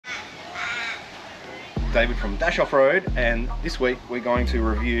David from Dash Off-Road, and this week we're going to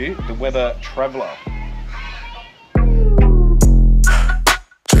review the Weber Traveller.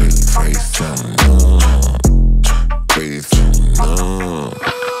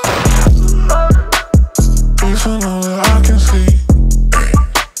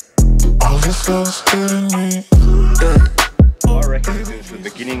 I reckon since the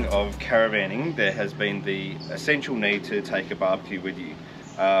beginning of caravanning there has been the essential need to take a barbecue with you.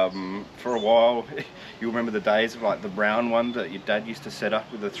 For a while, you remember the days of like the brown one that your dad used to set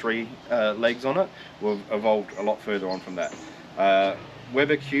up with the three legs on it. We've evolved a lot further on from that.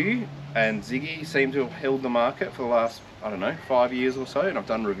 Weber Q and Ziggy seem to have held the market for the last, I don't know, 5 years or so, and I've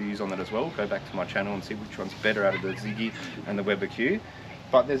done reviews on that as well. Go back to my channel and see which one's better out of the Ziggy and the Weber Q.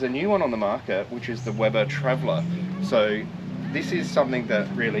 But there's a new one on the market, which is the Weber Traveller. So this is something that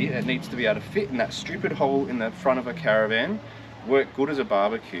really, it needs to be able to fit in that stupid hole in the front of a caravan, work good as a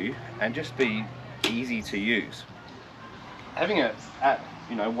barbecue, and just be easy to use. Having it at,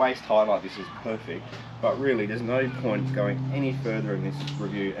 you know, waist high like this is perfect, but really there's no point going any further in this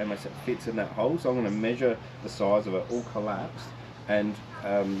review unless it fits in that hole. So I'm going to measure the size of it all collapsed, and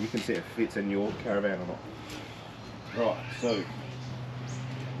you can see it fits in your caravan or not. Right, so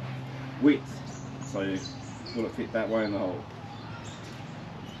width, so will it fit that way in the hole?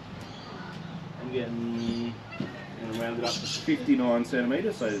 I'm getting round it up to 59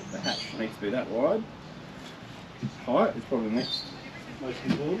 centimetres, so the hatch needs to be that wide. Height is probably the next most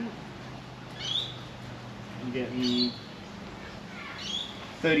important. I'm getting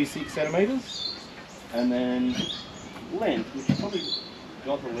 36 centimetres, and then length, which probably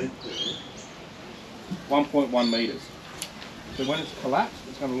got the length there, 1.1 metres. So when it's collapsed,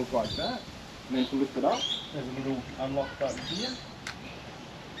 it's going to look like that. And then to lift it up, there's a little unlock button here.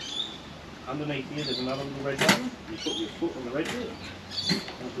 Underneath here, there's another little red button. You put your foot on the red bit, and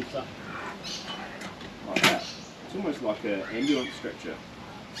it lifts up like that. It's almost like an ambulance stretcher.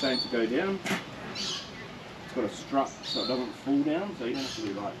 Same to go down. It's got a strut so it doesn't fall down, so you don't have to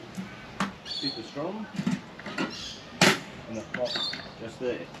be like super strong. And the prop just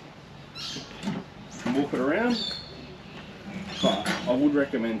there. You can walk it around, but I would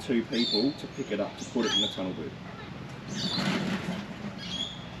recommend 2 people to pick it up to put it in the tunnel boot.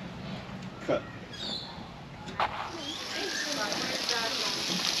 Cut.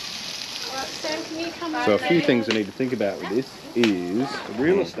 So a few things I need to think about with this is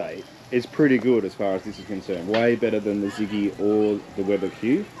real estate is pretty good as far as this is concerned. Way better than the Ziggy or the Weber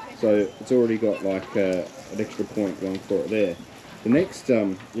Q. So it's already got like an extra point going for it there. The next,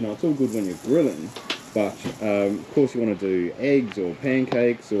 you know, it's all good when you're grilling, but of course you want to do eggs or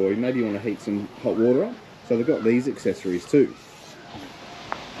pancakes, or maybe you want to heat some hot water up. So they've got these accessories too.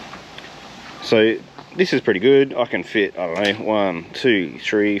 So this is pretty good. I can fit, I don't know, 1, 2,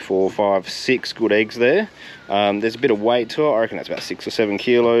 3, 4, 5, 6 good eggs there. There's a bit of weight to it. I reckon that's about 6 or 7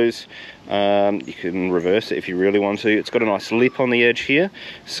 kilos. You can reverse it if you really want to. It's got a nice lip on the edge here,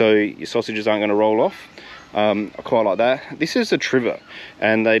 so your sausages aren't going to roll off. I quite like that. This is a trivet,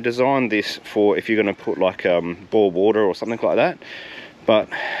 and they designed this for if you're going to put like boil water or something like that, but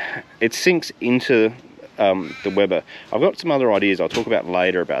it sinks into the Weber. I've got some other ideas I'll talk about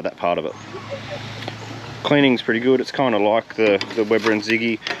later about that part of it. Cleaning's pretty good. It's kind of like the Weber and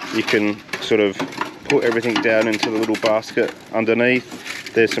Ziggy. You can sort of put everything down into the little basket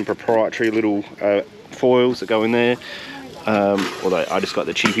underneath. There's some proprietary little foils that go in there, although I just got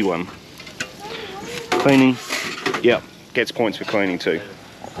the cheapy one. Cleaning, yep, gets points for cleaning too.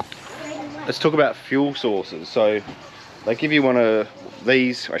 Let's talk about fuel sources. So they give you one of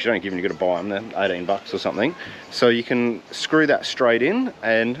these, actually don't give them, you've got to buy them, they're 18 bucks or something. So you can screw that straight in,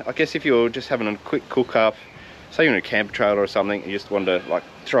 and I guess if you're just having a quick cook up, say you're in a camper trailer or something, you just want to like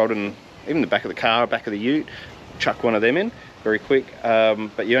throw it in, even the back of the car, back of the ute, chuck one of them in, very quick.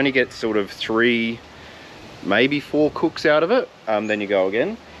 But you only get sort of 3, maybe 4 cooks out of it, then you go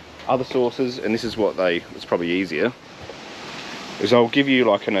again. Other sources, and this is what it's probably easier, is I'll give you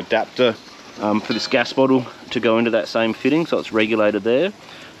like an adapter for this gas bottle to go into that same fitting, so it's regulated there,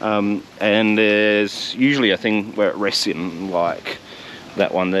 and there's usually a thing where it rests in, like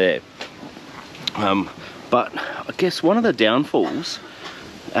that one there. But I guess one of the downfalls,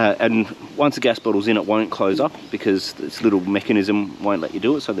 and once the gas bottle's in, it won't close up because this little mechanism won't let you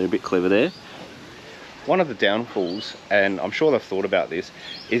do it, so they're a bit clever there. One of the downfalls, and I'm sure they've thought about this,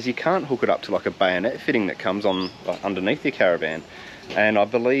 is you can't hook it up to like a bayonet fitting that comes on like underneath your caravan. And I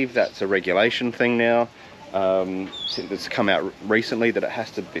believe that's a regulation thing now. It's come out recently that it has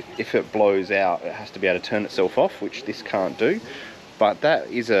to be, if it blows out, it has to be able to turn itself off, which this can't do. But that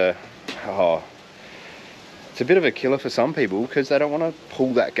is it's a bit of a killer for some people because they don't want to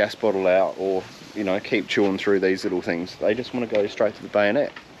pull that gas bottle out or you know, keep chewing through these little things. They just want to go straight to the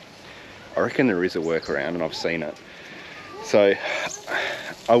bayonet. I reckon there is a workaround, and I've seen it. So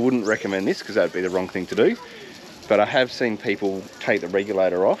I wouldn't recommend this because that'd be the wrong thing to do. But I have seen people take the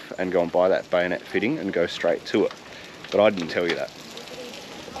regulator off and go and buy that bayonet fitting and go straight to it. But I didn't tell you that.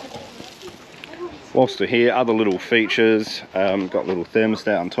 Whilst we're here, other little features. Got a little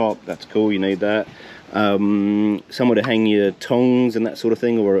thermostat on top. That's cool, you need that. Somewhere to hang your tongs and that sort of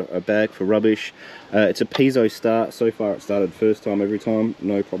thing, or a bag for rubbish. It's a piezo start. So far it started first time every time.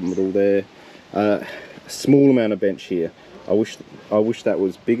 No problem at all there. A small amount of bench here. I wish that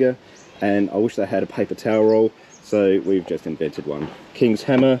was bigger, and I wish they had a paper towel roll. So we've just invented one. King's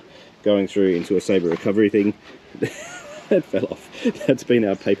hammer going through into a saber recovery thing. That fell off. That's been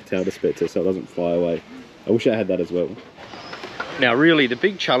our paper towel dispenser so it doesn't fly away. I wish I had that as well. Now really the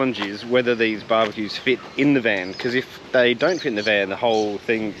big challenge is whether these barbecues fit in the van, because if they don't fit in the van, the whole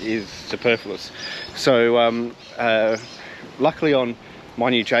thing is superfluous. So luckily on my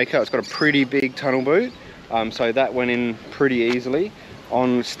new Jayco, it's got a pretty big tunnel boot, so that went in pretty easily.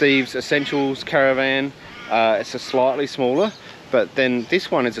 On Steve's Essentials Caravan, it's a slightly smaller, but then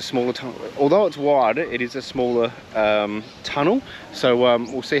this one is a smaller tunnel. Although it's wide, it is a smaller tunnel, so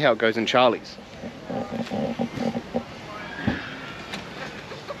we'll see how it goes in Charlie's.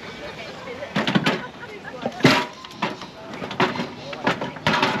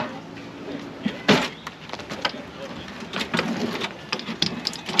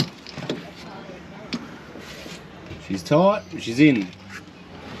 She's tight, she's in.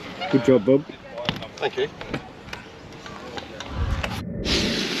 Good job, Bob. Thank you.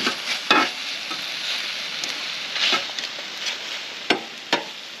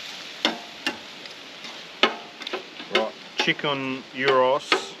 Right, chicken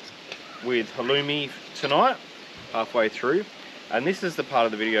gyros with halloumi tonight, halfway through. And this is the part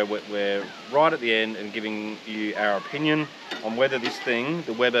of the video where we're right at the end and giving you our opinion on whether this thing,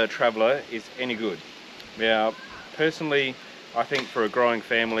 the Weber Traveller, is any good. Now, personally, I think for a growing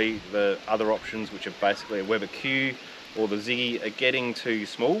family, the other options, which are basically a BBQ or the Ziggy, are getting too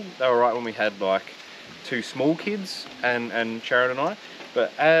small. They were right when we had like 2 small kids and Sharon and I.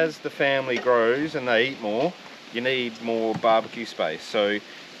 But as the family grows and they eat more, you need more barbecue space. So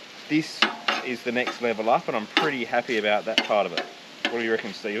this is the next level up, and I'm pretty happy about that part of it. What do you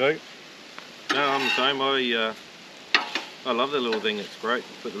reckon, Steve-o? No, I'm the same. I love the little thing. It's great.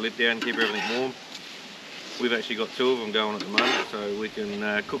 Put the lid down, keep everything warm. We've actually got 2 of them going at the moment, so we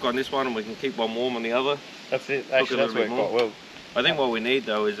can cook on this one and we can keep one warm on the other. That's it. Actually, that's worked quite well. I think what we need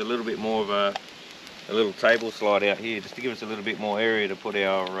though is a little bit more of a little table slide out here, just to give us a little bit more area to put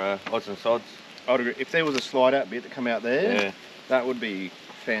our odds and sods. I'd agree. If there was a slide out bit that come out there, yeah, that would be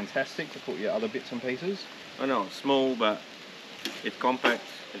fantastic to put your other bits and pieces. I know it's small, but it's compact.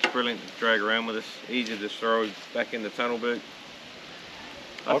 It's brilliant to drag around with us. Easy to throw back in the tunnel boot.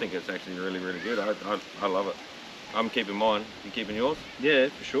 I think it's actually really, really good. I love it. I'm keeping mine. You keeping yours? Yeah,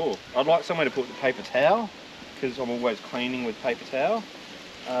 for sure. I'd like somewhere to put the paper towel, because I'm always cleaning with paper towel.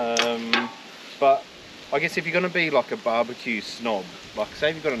 But I guess if you're going to be like a barbecue snob, like say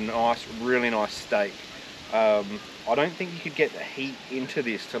if you've got a nice, really nice steak, I don't think you could get the heat into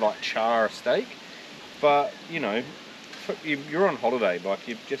this to like char a steak. But you know, you're on holiday, like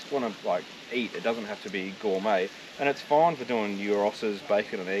you just want to like eat. It doesn't have to be gourmet, and it's fine for doing gyros,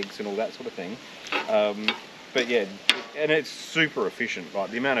 bacon and eggs and all that sort of thing. But yeah, and it's super efficient.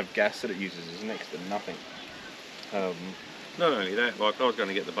 Like the amount of gas that it uses is next to nothing. Not only that, like I was going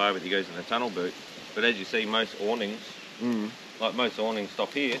to get the barbie that goes in the tunnel boot, but as you see, most awnings, like most awnings,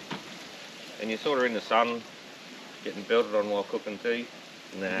 stop here, and you're sort of in the sun, getting belted on while cooking tea.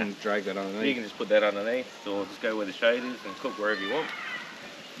 Nah, and drag that underneath. You can just put that underneath, or just go where the shade is and cook wherever you want.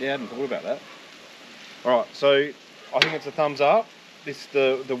 Yeah, I hadn't thought about that. Alright, so I think it's a thumbs up. This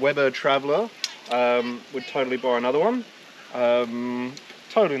the Weber Traveller. Would totally buy another one.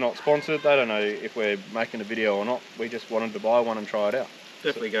 Totally not sponsored. They don't know if we're making a video or not. We just wanted to buy one and try it out.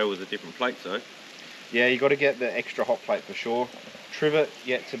 Definitely go with a different plate though. Yeah, you got to get the extra hot plate for sure. Trivet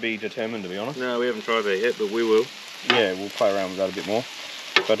yet to be determined, to be honest. No, we haven't tried that yet, but we will. Yeah, we'll play around with that a bit more.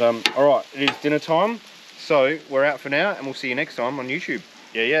 But alright, it is dinner time, so we're out for now, and we'll see you next time on YouTube.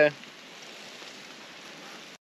 Yeah.